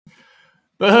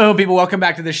Boom, people, welcome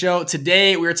back to the show.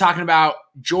 Today, we're talking about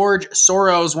George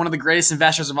Soros, one of the greatest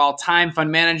investors of all time,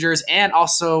 fund managers, and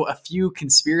also a few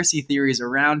conspiracy theories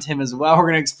around him as well. We're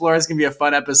going to explore. It's going to be a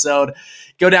fun episode,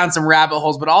 go down some rabbit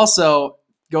holes, but also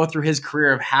go through his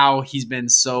career of how he's been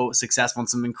so successful and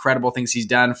some incredible things he's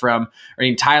done, from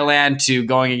running Thailand to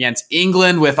going against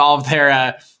England with all of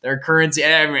their currency.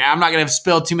 I mean, I'm not going to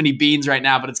spill too many beans right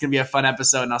now, but it's going to be a fun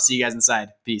episode, and I'll see you guys inside.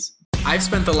 Peace. I've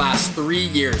spent the last 3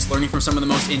 years learning from some of the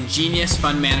most ingenious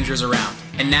fund managers around.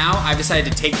 And now I've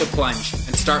decided to take the plunge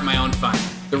and start my own fund.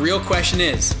 The real question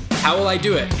is, how will I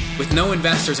do it? With no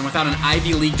investors and without an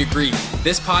Ivy League degree,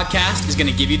 this podcast is going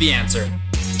to give you the answer.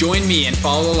 Join me and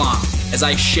follow along as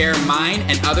I share mine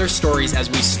and other stories as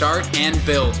we start and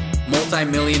build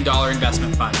multi-million-dollar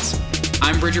investment funds.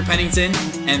 I'm Bridger Pennington,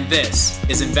 and this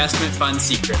is Investment Fund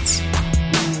Secrets.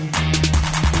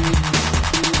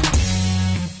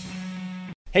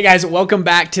 Hey guys, welcome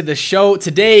back to the show.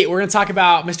 Today, we're going to talk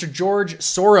about Mr. George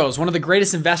Soros, one of the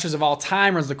greatest investors of all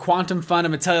time, runs the Quantum Fund.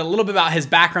 I'm going to tell you a little bit about his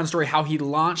background story, how he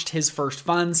launched his first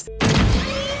funds.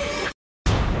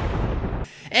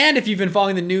 And if you've been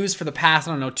following the news for the past,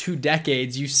 2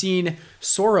 decades, you've seen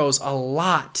Soros a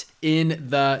lot in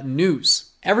the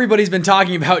news. Everybody's been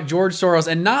talking about George Soros,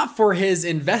 and not for his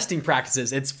investing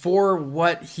practices. It's for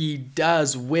what he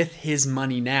does with his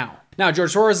money now. Now,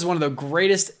 George Soros is one of the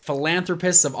greatest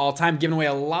philanthropists of all time, giving away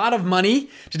a lot of money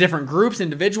to different groups,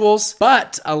 individuals,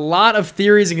 but a lot of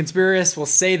theories and conspiracists will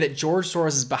say that George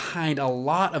Soros is behind a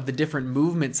lot of the different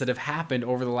movements that have happened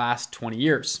over the last 20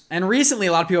 years. And recently,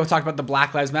 a lot of people have talked about the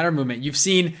Black Lives Matter movement. You've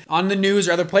seen on the news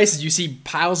or other places, you see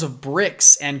piles of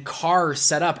bricks and cars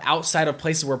set up outside of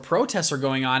places where protests are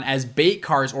going on as bait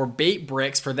cars or bait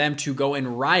bricks for them to go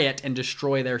and riot and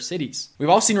destroy their cities. We've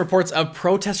all seen reports of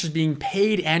protesters being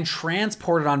paid and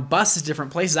transported on buses to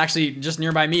different places. Actually, just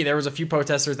nearby me, there was a few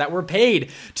protesters that were paid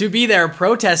to be there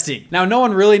protesting. Now, no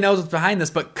one really knows what's behind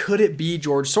this, but could it be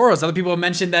George Soros? Other people have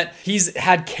mentioned that he's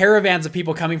had caravans of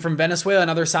people coming from Venezuela and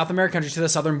other South American countries to the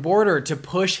southern border to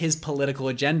push his political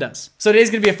agendas. So today's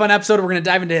going to be a fun episode. We're going to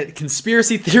dive into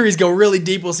conspiracy theories, go really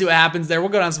deep. We'll see what happens there. We'll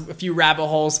go down a few rabbit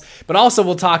holes, but also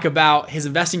we'll talk about his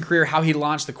investing career, how he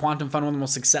launched the Quantum Fund, one of the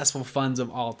most successful funds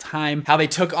of all time, how they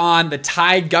took on the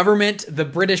Thai government, the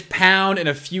British pound, and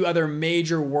a few other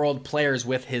major world players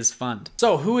with his fund.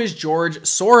 So who is George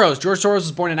Soros? George Soros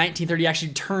was born in 1930,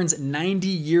 actually turns 90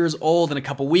 years old in a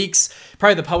couple weeks.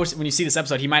 Probably the published, when you see this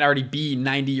episode, he might already be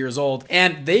 90 years old.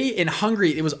 And in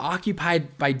Hungary, it was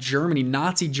occupied by Germany.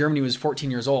 Nazi Germany was 14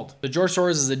 years old. So George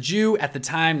Soros is a Jew. At the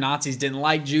time, Nazis didn't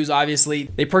like Jews, obviously.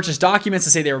 They purchased documents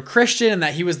to say they were Christian and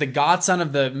that he was the godson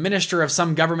of the minister of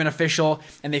some government official.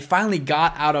 And they finally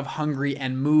got out of Hungary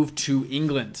and moved to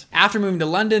England. After moving to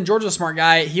London, George was a smart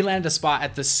guy. He landed a spot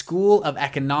at the School of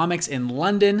Economics in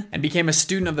London and became a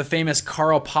student of the famous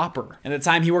Karl Popper. At the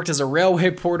time, he worked as a railway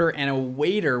porter and a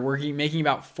waiter, making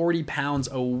about 40 pounds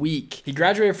a week. He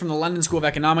graduated from the London School of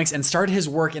Economics and started his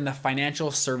work in the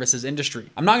financial services industry.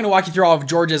 I'm not going to walk you through all of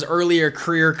George's earlier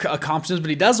career accomplishments, but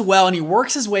he does well, and he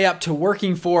works his way up to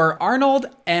working for Arnold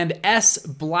and S.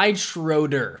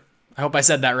 Bleichschroeder. I hope I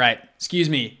said that right. Excuse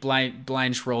me,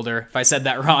 Bleichschroeder, if I said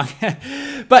that wrong.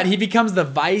 But he becomes the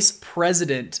vice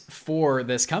president for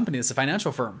this company. It's a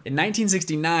financial firm. In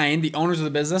 1969, the owners of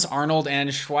the business, Arnold and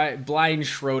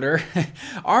Bleichschroeder,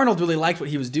 Arnold really liked what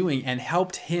he was doing and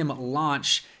helped him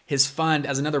launch his fund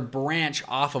as another branch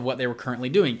off of what they were currently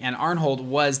doing. And Arnold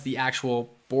was the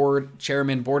actual board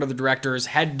chairman, board of the directors,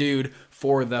 head dude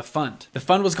for the fund. The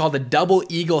fund was called the Double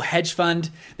Eagle Hedge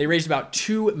Fund. They raised about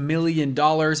 $2 million, and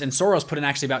Soros put in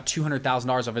actually about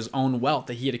 $200,000 of his own wealth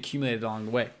that he had accumulated along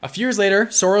the way. A few years later,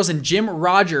 Soros and Jim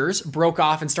Rogers broke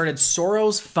off and started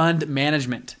Soros Fund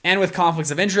Management. And with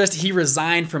conflicts of interest, he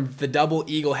resigned from the Double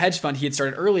Eagle Hedge Fund he had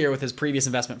started earlier with his previous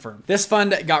investment firm. This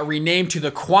fund got renamed to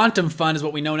the Quantum Fund, is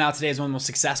what we know now today as one of the most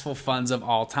successful funds of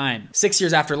all time. 6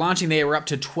 years after launching, they were up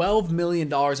to $12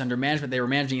 million under management. They were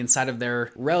managing inside of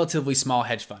their relatively small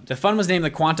hedge fund. The fund was named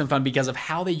the Quantum Fund because of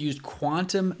how they used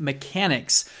quantum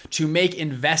mechanics to make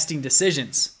investing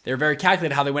decisions. They were very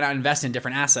calculated how they went out and invested in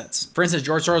different assets. For instance,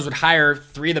 George Soros would hire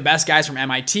 3 of the best guys from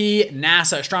MIT,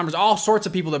 NASA, astronomers, all sorts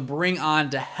of people to bring on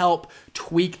to help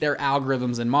tweak their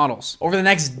algorithms and models. Over the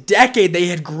next decade, they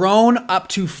had grown up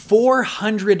to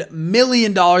 $400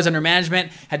 million under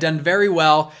management, had done very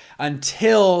well.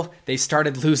 until they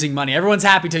started losing money. Everyone's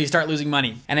happy till you start losing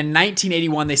money. And in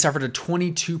 1981, they suffered a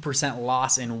 22%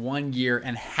 loss in 1 year,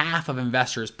 and half of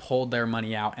investors pulled their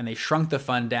money out, and they shrunk the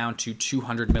fund down to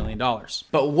 $200 million.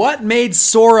 But what made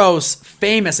Soros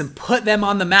famous and put them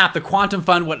on the map, the Quantum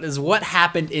Fund, what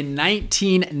happened in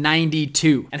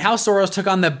 1992, and how Soros took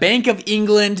on the Bank of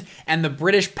England and the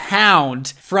British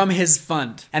pound from his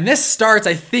fund. And this starts,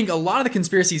 I think, a lot of the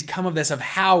conspiracies come of this, of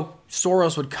how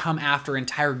Soros would come after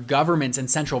entire governments and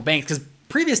central banks, because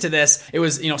previous to this, it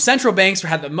was, central banks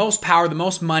had the most power, the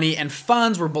most money, and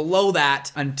funds were below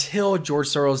that until George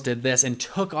Soros did this and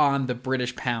took on the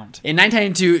British pound. In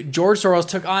 1992, George Soros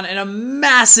took on a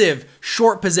massive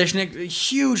short position, a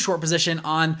huge short position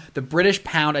on the British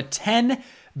pound, a $10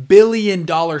 billion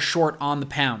short on the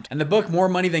pound. And the book More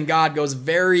Money Than God goes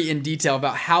very in detail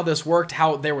about how this worked,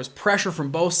 how there was pressure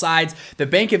from both sides. The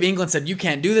Bank of England said, you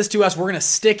can't do this to us, we're going to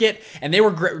stick it. And they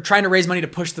were trying to raise money to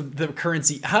push the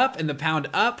currency up and the pound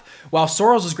up, while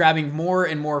Soros was grabbing more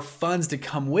and more funds to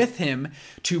come with him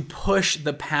to push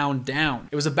the pound down.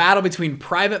 It was a battle between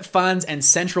private funds and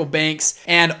central banks,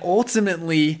 and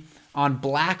ultimately, on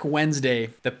Black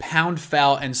Wednesday, the pound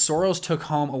fell and Soros took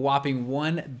home a whopping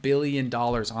 $1 billion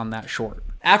on that short.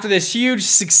 After this huge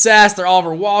success, they're all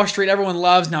over Wall Street, everyone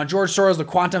loves. Now George Soros, the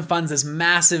Quantum Fund's this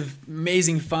massive,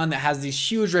 amazing fund that has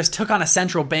these huge risks, took on a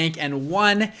central bank and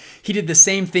won. He did the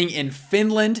same thing in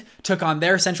Finland, took on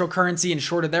their central currency and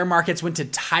shorted their markets, went to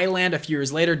Thailand a few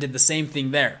years later, did the same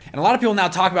thing there. And a lot of people now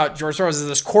talk about George Soros as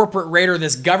this corporate raider,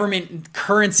 this government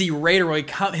currency raider, where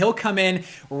he'll come in,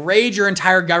 raid your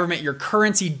entire government, your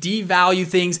currency, devalue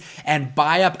things, and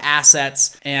buy up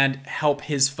assets and help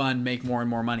his fund make more and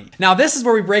more money. Now, this is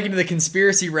where we break into the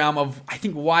conspiracy realm of, I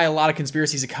think, why a lot of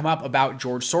conspiracies have come up about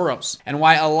George Soros and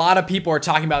why a lot of people are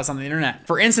talking about this on the internet.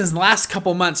 For instance, in the last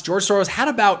couple months, George Soros had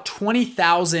about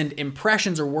 20,000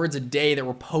 impressions or words a day that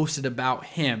were posted about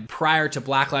him prior to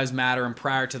Black Lives Matter and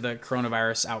prior to the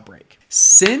coronavirus outbreak.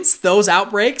 Since those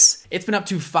outbreaks, it's been up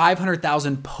to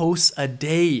 500,000 posts a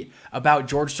day about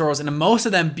George Soros, and most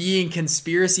of them being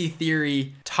conspiracy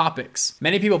theory topics.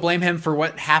 Many people blame him for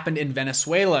what happened in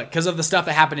Venezuela because of the stuff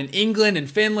that happened in England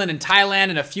and Finland and Thailand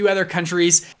and a few other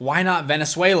countries. Why not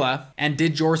Venezuela? And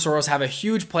did George Soros have a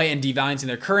huge play in devaluing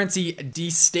their currency,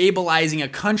 destabilizing a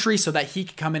country so that he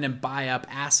could come in and buy up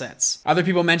assets? Other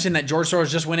people mentioned that George Soros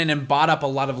just went in and bought up a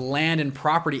lot of land and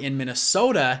property in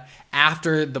Minnesota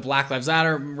after the Black Lives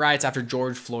Matter riots, after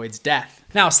George Floyd's death.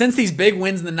 Now, since these big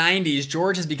wins in the 90s,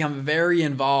 George has become very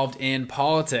involved in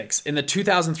politics. In the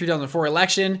 2003-2004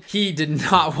 election, he did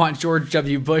not want George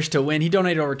W. Bush to win. He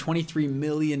donated over $23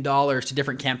 million to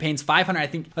different campaigns.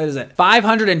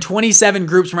 527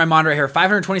 groups for my monitor right here.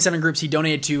 527 groups he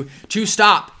donated to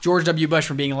stop George W. Bush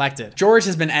from being elected. George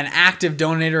has been an active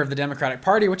donator of the Democratic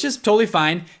Party, which is totally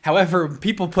fine. However,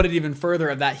 people put it even further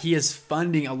of that he is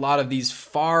funding a lot of these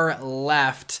far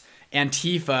left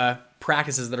Antifa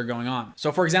practices that are going on.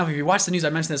 So for example, if you watch the news,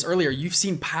 I mentioned this earlier, you've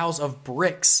seen piles of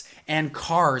bricks and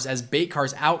cars as bait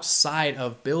cars outside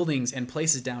of buildings and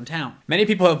places downtown. Many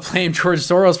people have blamed George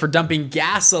Soros for dumping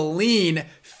gasoline,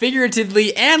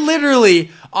 figuratively and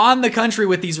literally, on the country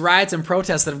with these riots and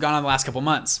protests that have gone on the last couple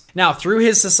months. Now, through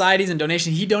his societies and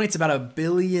donations, he donates about $1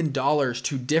 billion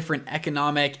to different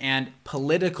economic and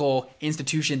political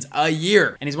institutions a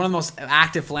year. And he's one of the most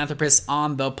active philanthropists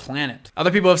on the planet.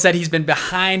 Other people have said he's been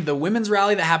behind the women's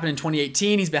rally that happened in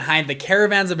 2018. He's behind the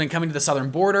caravans that have been coming to the southern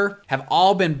border, have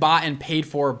all been bought and paid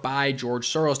for by George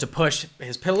Soros to push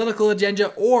his political agenda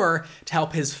or to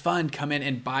help his fund come in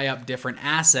and buy up different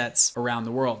assets around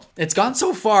the world. It's gone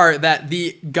so far that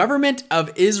the government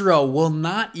of Israel will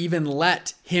not even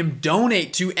let him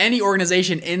donate to any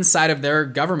organization inside of their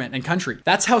government and country.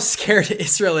 That's how scared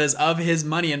Israel is of his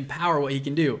money and power, what he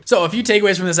can do. So a few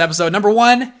takeaways from this episode. Number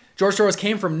one, George Soros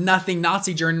came from nothing,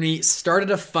 Nazi Germany, started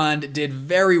a fund, did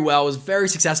very well, was very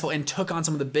successful, and took on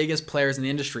some of the biggest players in the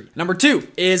industry. Number two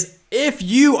is, if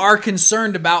you are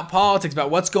concerned about politics, about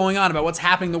what's going on, about what's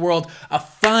happening in the world, a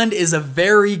fund is a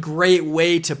very great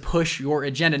way to push your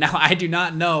agenda. Now, I do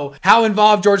not know how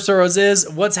involved George Soros is,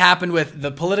 what's happened with the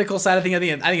political side of things. I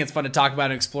think it's fun to talk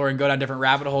about and explore and go down different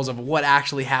rabbit holes of what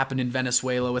actually happened in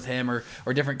Venezuela with him,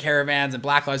 or different caravans and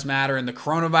Black Lives Matter and the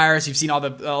coronavirus. You've seen all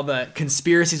the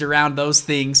conspiracies around those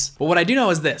things. But what I do know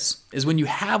is this, is when you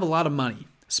have a lot of money,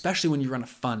 especially when you run a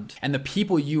fund, and the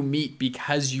people you meet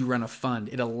because you run a fund,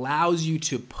 it allows you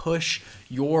to push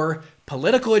your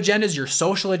political agendas, your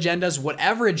social agendas,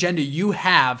 whatever agenda you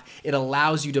have, it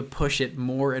allows you to push it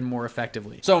more and more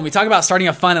effectively. So when we talk about starting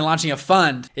a fund and launching a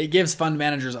fund, it gives fund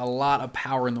managers a lot of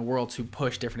power in the world to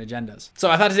push different agendas. So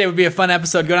I thought today would be a fun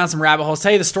episode, go down some rabbit holes,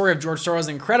 tell you the story of George Soros,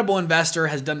 an incredible investor,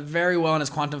 has done very well in his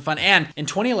quantum fund. And in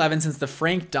 2011, since the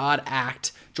Frank-Dodd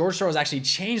Act, George Soros actually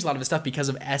changed a lot of his stuff because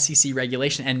of SEC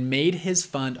regulation and made his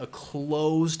fund a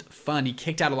closed fund. He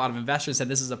kicked out a lot of investors and said,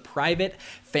 this is a private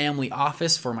family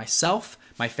office for myself,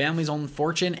 my family's own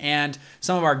fortune, and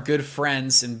some of our good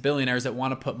friends and billionaires that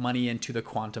want to put money into the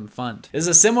quantum fund. This is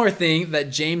a similar thing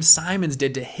that James Simons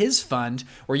did to his fund,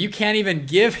 where you can't even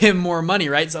give him more money,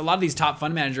 right? So a lot of these top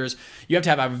fund managers, you have to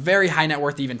have a very high net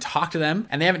worth to even talk to them,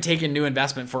 and they haven't taken new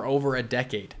investment for over a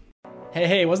decade.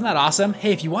 Hey, wasn't that awesome?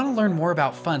 Hey, if you want to learn more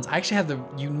about funds, I actually have the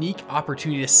unique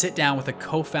opportunity to sit down with a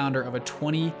co-founder of a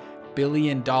 $20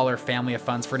 billion family of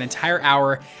funds for an entire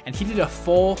hour, and he did a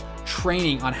full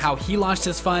training on how he launched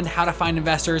his fund, how to find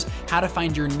investors, how to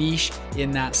find your niche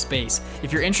in that space.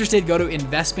 If you're interested, go to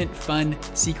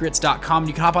investmentfundsecrets.com.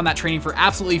 You can hop on that training for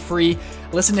absolutely free.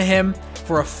 Listen to him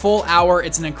for a full hour.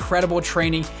 It's an incredible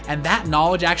training, and that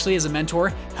knowledge actually as a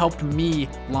mentor helped me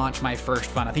launch my first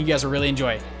fund. I think you guys will really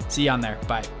enjoy it. See you on there.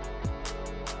 Bye.